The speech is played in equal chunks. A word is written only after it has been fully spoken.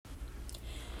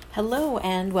Hello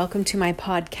and welcome to my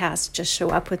podcast, Just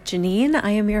Show Up with Janine. I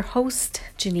am your host,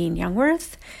 Janine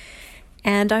Youngworth,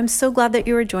 and I'm so glad that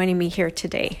you are joining me here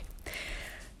today.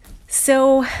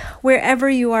 So wherever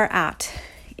you are at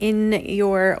in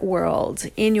your world,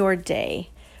 in your day,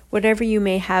 whatever you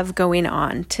may have going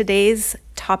on, today's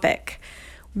topic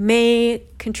may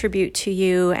contribute to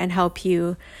you and help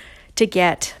you to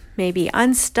get maybe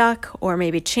unstuck or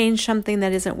maybe change something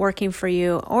that isn't working for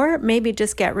you, or maybe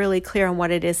just get really clear on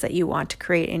what it is that you want to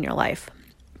create in your life.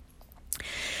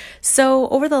 So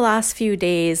over the last few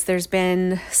days, there's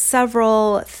been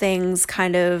several things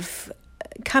kind of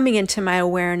coming into my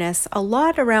awareness, a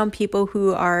lot around people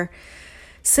who are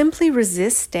simply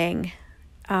resisting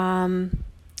so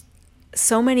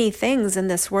many things in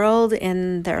this world,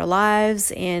 in their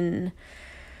lives, in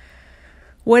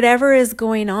whatever is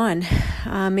going on.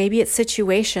 Maybe it's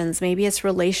situations, maybe it's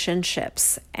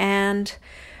relationships. And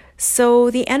so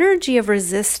the energy of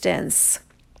resistance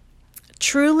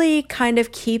truly kind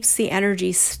of keeps the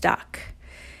energy stuck.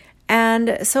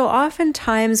 And so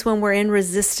oftentimes when we're in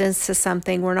resistance to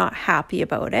something, we're not happy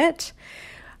about it.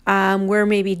 We're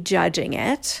maybe judging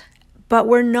it, but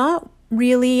we're not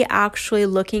really actually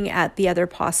looking at the other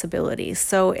possibilities.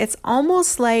 So it's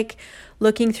almost like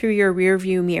looking through your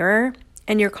rearview mirror,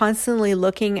 and you're constantly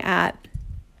looking at,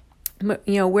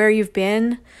 where you've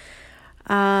been,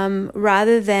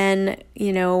 rather than,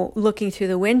 looking through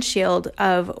the windshield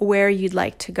of where you'd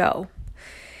like to go.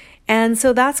 And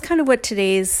so that's kind of what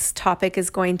today's topic is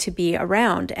going to be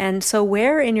around. And so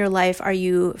where in your life are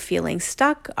you feeling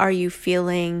stuck? Are you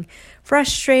feeling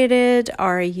frustrated?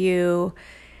 Are you,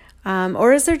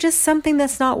 or is there just something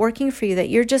that's not working for you that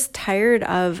you're just tired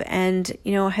of? And,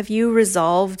 have you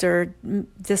resolved or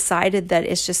decided that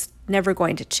it's just never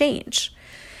going to change?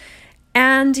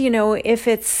 And, if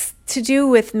it's to do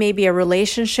with maybe a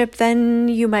relationship, then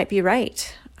you might be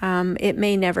right. It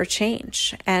may never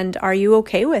change. And are you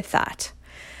okay with that?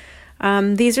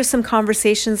 These are some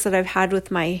conversations that I've had with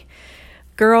my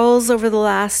girls over the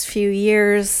last few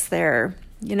years. They're,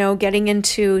 getting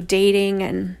into dating,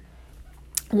 and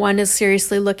one is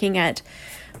seriously looking at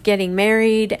getting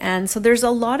married. And so there's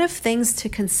a lot of things to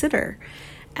consider.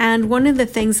 And one of the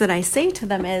things that I say to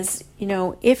them is,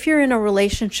 if you're in a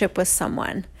relationship with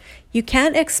someone, you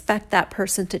can't expect that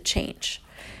person to change.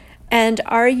 And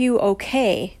are you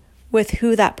okay with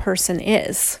who that person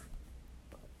is?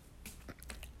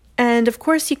 And of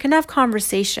course, you can have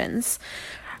conversations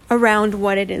around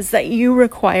what it is that you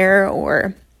require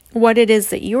or what it is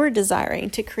that you're desiring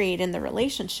to create in the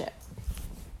relationship.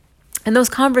 And those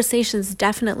conversations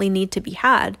definitely need to be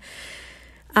had.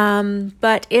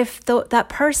 But if that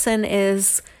person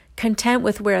is content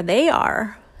with where they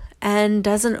are and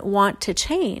doesn't want to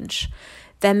change,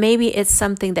 then maybe it's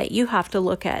something that you have to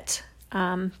look at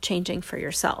changing for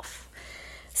yourself.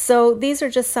 So these are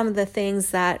just some of the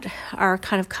things that are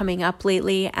kind of coming up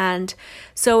lately. And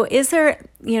so is there,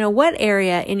 what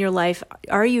area in your life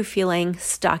are you feeling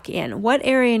stuck in? What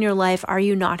area in your life are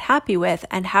you not happy with?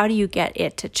 And how do you get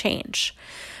it to change?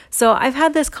 So I've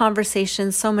had this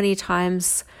conversation so many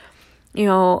times,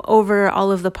 over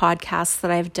all of the podcasts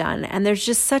that I've done, and there's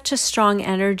just such a strong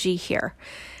energy here.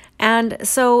 And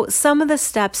so some of the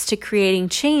steps to creating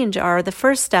change are, the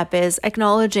first step is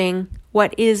acknowledging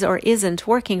what is or isn't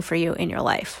working for you in your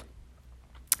life.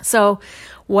 So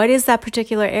what is that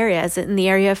particular area? Is it in the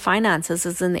area of finances?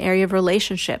 Is it in the area of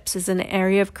relationships? Is it in the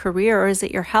area of career, or is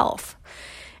it your health?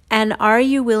 And are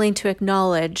you willing to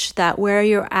acknowledge that where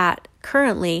you're at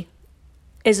currently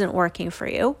isn't working for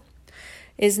you?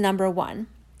 Is number one.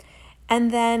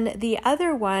 And then the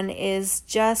other one is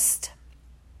just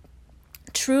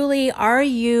truly, are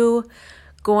you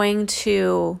going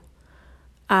to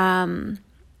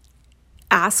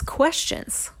ask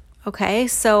questions? Okay,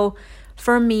 so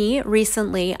for me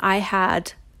recently, I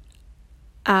had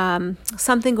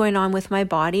something going on with my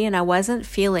body and I wasn't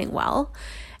feeling well.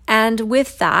 And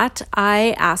with that,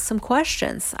 I asked some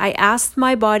questions. I asked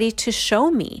my body to show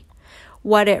me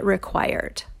what it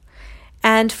required.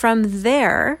 And from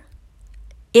there,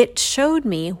 it showed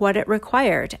me what it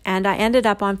required. And I ended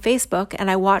up on Facebook and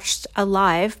I watched a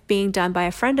live being done by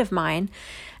a friend of mine.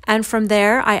 And from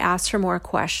there, I asked her more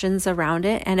questions around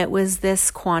it. And it was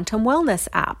this quantum wellness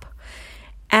app.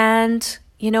 And,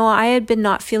 I had been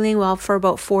not feeling well for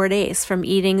about 4 days from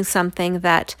eating something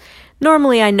that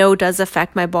normally I know does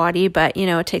affect my body, but,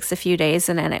 it takes a few days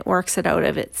and then it works it out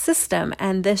of its system.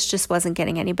 And this just wasn't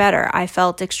getting any better. I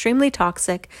felt extremely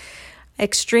toxic,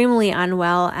 extremely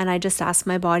unwell, and I just asked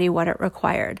my body what it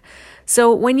required.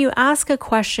 So when you ask a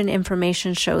question,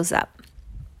 information shows up.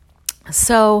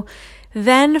 So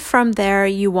then from there,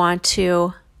 you want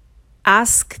to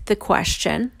ask the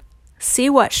question, see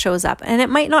what shows up. And it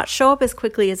might not show up as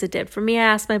quickly as it did. For me, I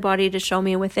asked my body to show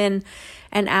me within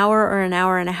an hour or an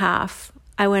hour and a half.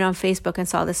 I went on Facebook and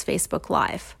saw this Facebook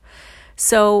Live.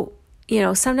 So,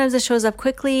 sometimes it shows up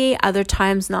quickly, other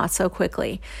times not so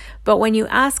quickly. But when you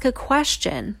ask a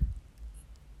question,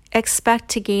 expect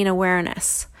to gain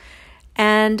awareness.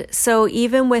 And so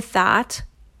even with that,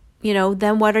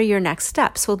 then what are your next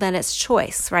steps? Well, then it's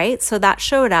choice, right? So that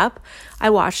showed up. I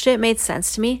watched it, made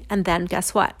sense to me. And then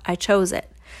guess what? I chose it.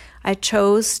 I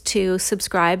chose to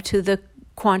subscribe to the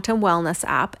Quantum Wellness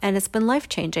app, and it's been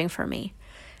life-changing for me.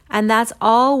 And that's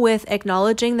all with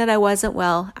acknowledging that I wasn't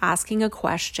well, asking a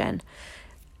question,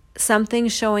 something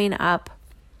showing up,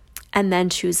 and then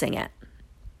choosing it.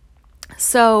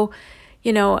 So,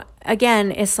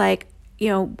 again, it's like,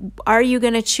 are you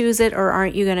going to choose it or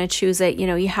aren't you going to choose it?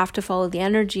 You have to follow the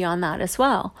energy on that as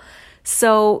well.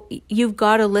 So you've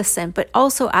got to listen, but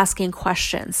also asking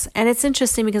questions. And it's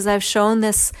interesting because I've shown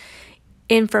this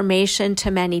information to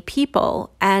many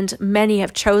people, and many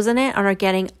have chosen it and are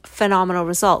getting phenomenal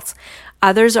results.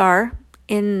 Others are,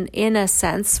 in a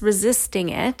sense, resisting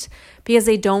it because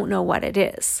they don't know what it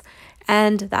is.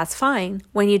 And that's fine.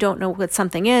 When you don't know what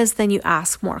something is, then you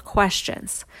ask more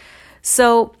questions.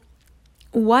 So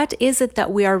what is it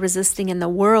that we are resisting in the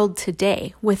world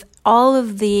today with all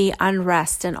of the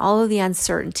unrest and all of the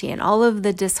uncertainty and all of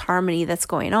the disharmony that's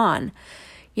going on?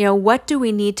 What do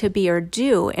we need to be or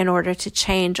do in order to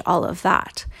change all of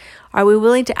that? Are we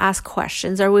willing to ask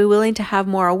questions? Are we willing to have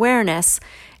more awareness?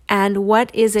 And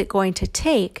what is it going to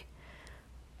take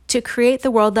to create the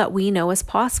world that we know is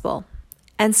possible?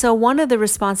 And so one of the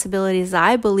responsibilities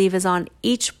I believe is on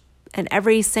each and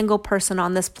every single person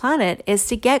on this planet is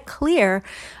to get clear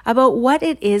about what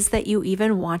it is that you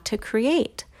even want to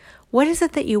create. What is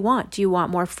it that you want? Do you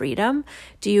want more freedom?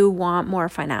 Do you want more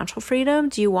financial freedom?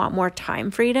 Do you want more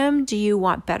time freedom? Do you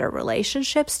want better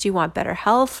relationships? Do you want better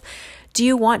health? Do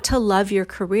you want to love your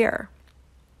career?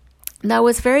 Now,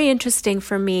 what's very interesting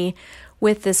for me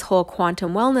with this whole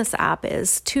Quantum Wellness app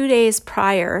is 2 days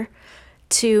prior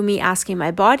to me asking my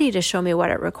body to show me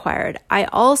what it required, I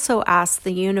also asked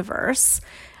the universe.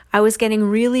 I was getting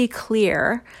really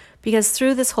clear because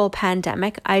through this whole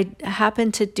pandemic, I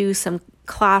happened to do some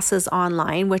classes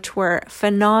online, which were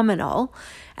phenomenal.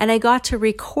 And I got to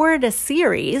record a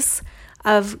series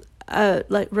of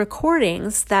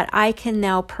recordings that I can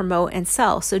now promote and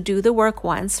sell. So do the work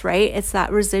once, right? It's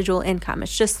that residual income.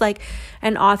 It's just like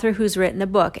an author who's written a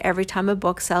book. Every time a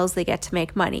book sells, they get to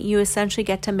make money. You essentially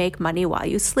get to make money while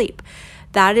you sleep.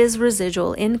 That is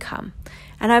residual income.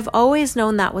 And I've always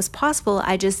known that was possible.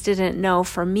 I just didn't know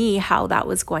for me how that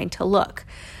was going to look.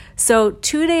 So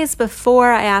 2 days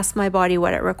before I asked my body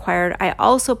what it required, I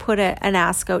also put an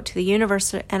ask out to the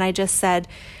universe, and I just said,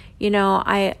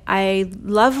 I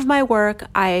love my work.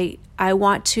 I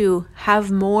want to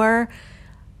have more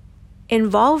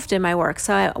involved in my work.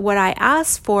 So what I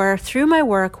asked for through my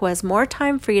work was more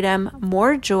time freedom,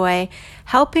 more joy,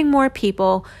 helping more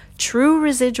people, true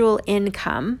residual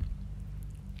income.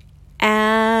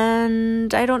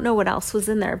 And I don't know what else was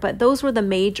in there, but those were the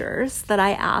majors that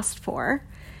I asked for.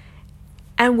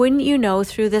 And wouldn't you know,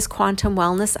 through this Quantum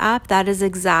Wellness app, that is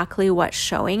exactly what's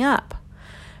showing up.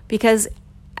 Because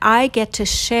I get to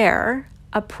share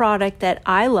a product that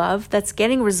I love that's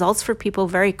getting results for people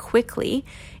very quickly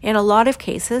in a lot of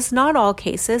cases, not all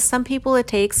cases. Some people it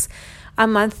takes a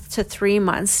month to 3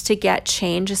 months to get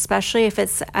change, especially if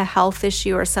it's a health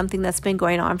issue or something that's been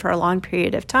going on for a long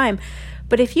period of time.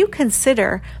 But if you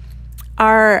consider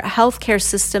our healthcare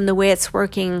system the way it's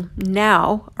working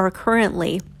now or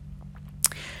currently,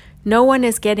 no one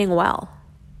is getting well.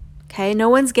 Okay, no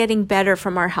one's getting better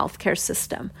from our healthcare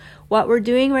system. What we're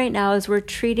doing right now is we're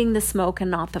treating the smoke and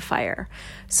not the fire.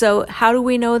 So how do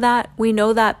we know that? We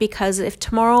know that because if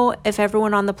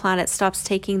everyone on the planet stops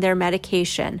taking their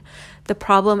medication, the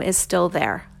problem is still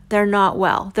there. They're not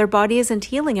well. Their body isn't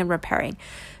healing and repairing.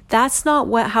 That's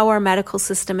not how our medical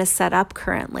system is set up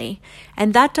currently.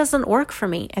 And that doesn't work for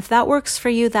me. If that works for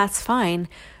you, that's fine.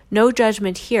 No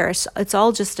judgment here. It's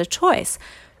all just a choice.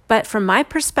 But from my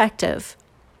perspective,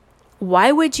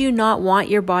 why would you not want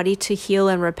your body to heal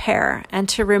and repair and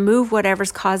to remove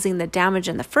whatever's causing the damage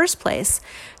in the first place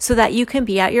so that you can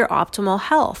be at your optimal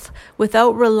health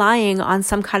without relying on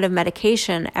some kind of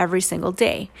medication every single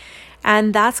day?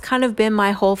 And that's kind of been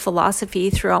my whole philosophy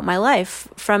throughout my life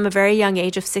from a very young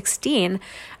age of 16.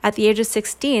 At the age of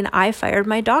 16, I fired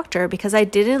my doctor because I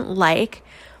didn't like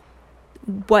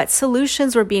what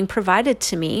solutions were being provided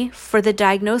to me for the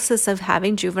diagnosis of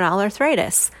having juvenile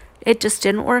arthritis. It just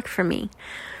didn't work for me.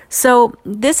 So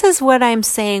this is what I'm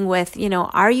saying with,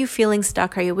 are you feeling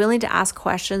stuck? Are you willing to ask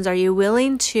questions? Are you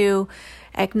willing to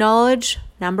acknowledge,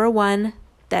 number one,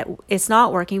 that it's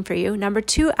not working for you? Number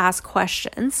two, ask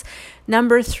questions.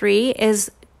 Number three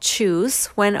is choose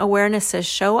when awarenesses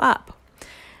show up,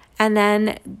 and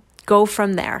then go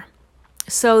from there.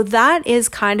 So that is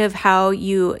kind of how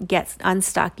you get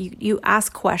unstuck. You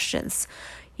ask questions.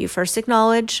 You first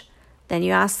acknowledge, then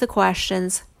you ask the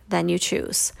questions, then you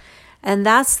choose. And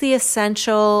that's the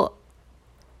essential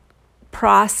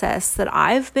process that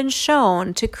I've been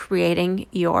shown to creating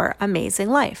your amazing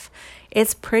life.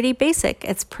 It's pretty basic.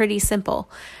 It's pretty simple.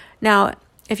 Now,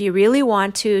 if you really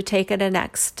want to take it a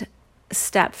next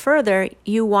step further,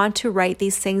 you want to write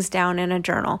these things down in a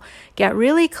journal. Get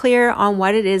really clear on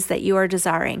what it is that you are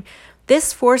desiring.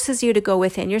 This forces you to go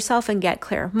within yourself and get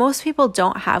clear. Most people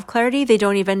don't have clarity. They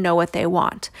don't even know what they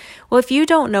want. Well, if you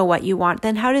don't know what you want,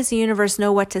 then how does the universe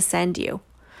know what to send you?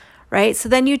 Right? So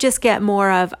then you just get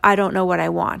more of, I don't know what I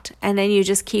want. And then you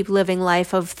just keep living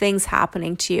life of things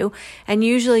happening to you. And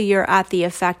usually you're at the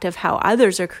effect of how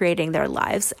others are creating their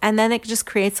lives. And then it just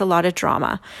creates a lot of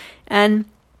drama. And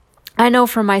I know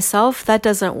for myself, that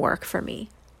doesn't work for me.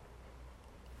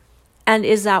 And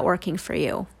is that working for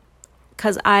you?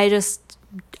 Because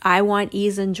I want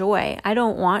ease and joy. I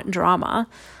don't want drama.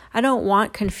 I don't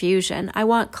want confusion. I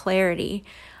want clarity.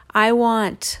 I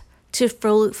want to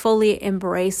fully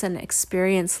embrace and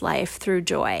experience life through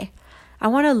joy. I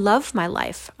want to love my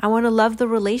life. I want to love the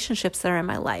relationships that are in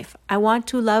my life. I want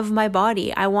to love my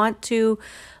body. I want to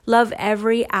love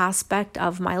every aspect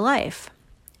of my life.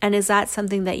 And is that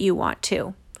something that you want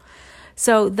too?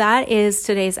 So that is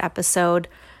today's episode.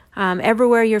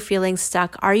 Everywhere you're feeling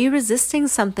stuck, are you resisting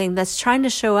something that's trying to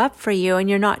show up for you and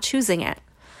you're not choosing it?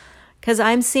 Because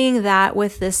I'm seeing that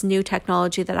with this new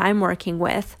technology that I'm working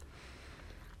with.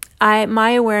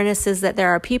 My awareness is that there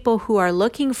are people who are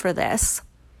looking for this,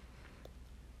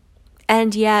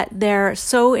 and yet they're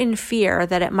so in fear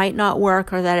that it might not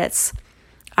work, or that it's,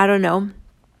 I don't know,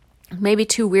 maybe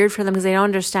too weird for them because they don't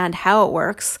understand how it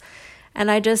works.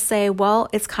 And I just say, well,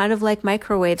 it's kind of like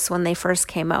microwaves when they first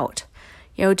came out.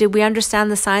 Did we understand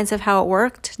the science of how it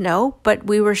worked? No, but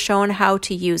we were shown how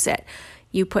to use it.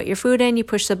 You put your food in, you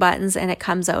push the buttons, and it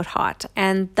comes out hot.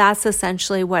 And that's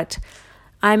essentially what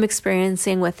I'm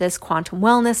experiencing with this quantum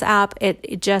wellness app.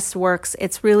 It just works.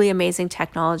 It's really amazing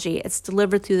technology. It's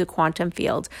delivered through the quantum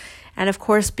field. And of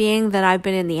course, being that I've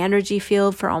been in the energy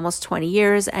field for almost 20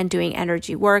 years and doing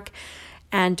energy work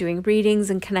and doing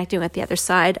readings and connecting with the other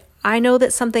side, I know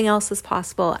that something else is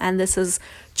possible. And this is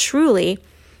truly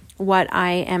what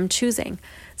I am choosing.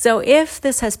 So if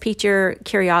this has piqued your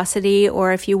curiosity,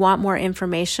 or if you want more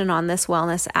information on this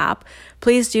wellness app,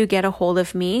 please do get a hold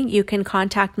of me. You can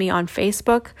contact me on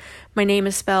Facebook. My name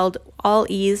is spelled all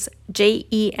E's,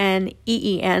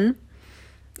 Jeneen.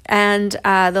 And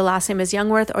the last name is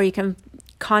Youngworth, or you can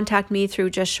contact me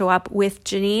through Just Show Up with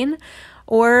Janine,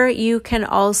 or you can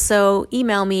also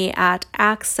email me at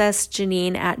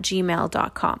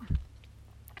accessjanine@gmail.com.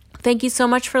 Thank you so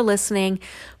much for listening.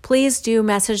 Please do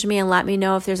message me and let me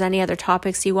know if there's any other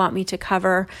topics you want me to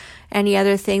cover, any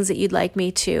other things that you'd like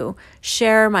me to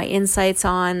share my insights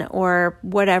on, or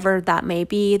whatever that may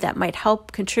be that might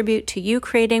help contribute to you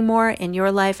creating more in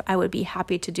your life. I would be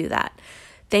happy to do that.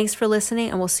 Thanks for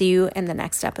listening, and we'll see you in the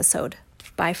next episode.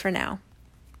 Bye for now.